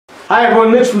Hi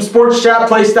everyone, Mitch from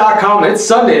SportsChatPlace.com. It's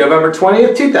Sunday, November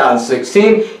 20th,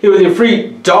 2016. Here with your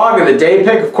free Dog of the Day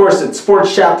pick. Of course, it's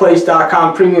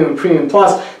SportsChatPlace.com Premium and Premium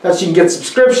Plus. That's so you can get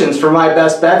subscriptions for my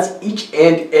best bets each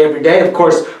and every day. Of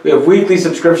course, we have weekly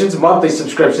subscriptions, monthly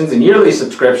subscriptions, and yearly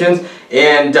subscriptions.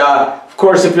 And of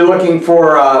course, if you're looking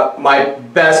for my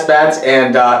best bets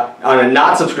and on a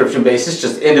not subscription basis,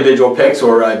 just individual picks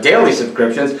or daily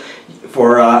subscriptions,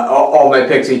 for all my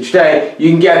picks each day, you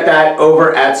can get that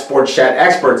over at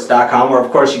SportsChatExperts.com, where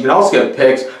of course you can also get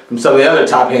picks from some of the other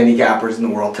top handicappers in the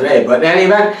world today. But in any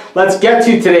event, let's get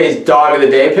to today's Dog of the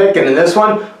Day pick. And in this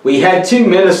one, we head to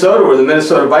Minnesota, where the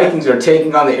Minnesota Vikings are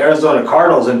taking on the Arizona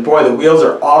Cardinals. And boy, the wheels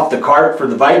are off the cart for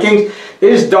the Vikings. They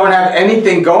just don't have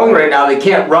anything going right now. They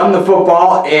can't run the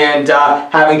football and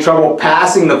having trouble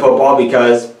passing the football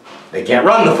because they can't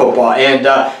run the football. And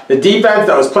the defense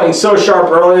that was playing so sharp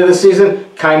earlier this season,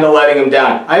 kind of letting them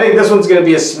down. I think this one's going to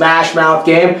be a smash-mouth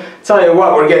game. Tell you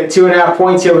what, we're getting 2.5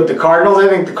 points here with the Cardinals. I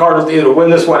think the Cardinals either win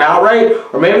this one outright,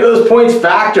 or maybe those points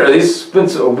factor. This has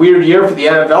been a weird year for the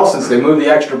NFL since they moved the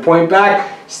extra point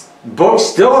back. Books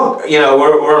still, you know,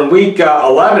 we're in week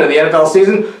 11 of the NFL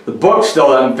season. The books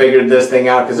still haven't figured this thing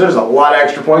out because there's a lot of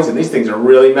extra points, and these things are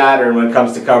really mattering when it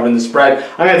comes to covering the spread.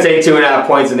 I'm going to take 2.5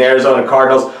 points in the Arizona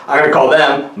Cardinals. I'm going to call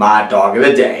them my Dog of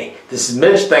the Day. This is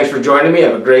Mitch. Thanks for joining me.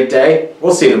 Have a great day.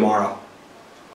 We'll see you tomorrow.